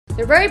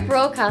The Rode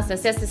Broadcaster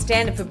sets the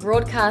standard for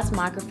broadcast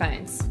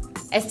microphones.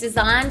 It's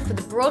designed for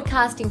the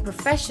broadcasting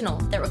professional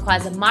that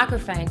requires a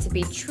microphone to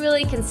be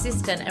truly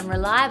consistent and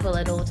reliable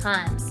at all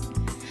times.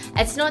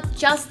 It's not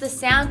just the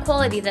sound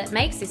quality that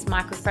makes this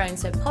microphone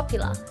so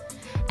popular.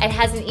 It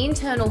has an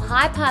internal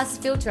high-pass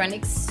filter and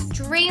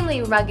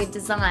extremely rugged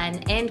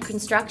design and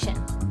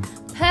construction,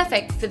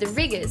 perfect for the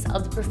rigours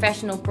of the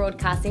professional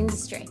broadcast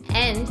industry.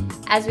 And,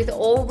 as with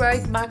all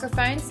Rode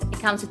microphones, it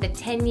comes with a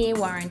 10-year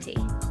warranty.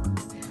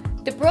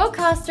 The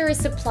Broadcaster is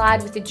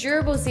supplied with a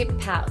durable zip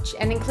pouch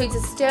and includes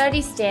a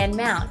sturdy stand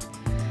mount.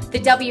 The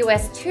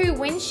WS2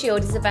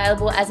 windshield is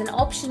available as an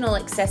optional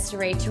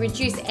accessory to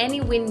reduce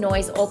any wind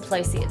noise or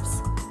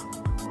plosives.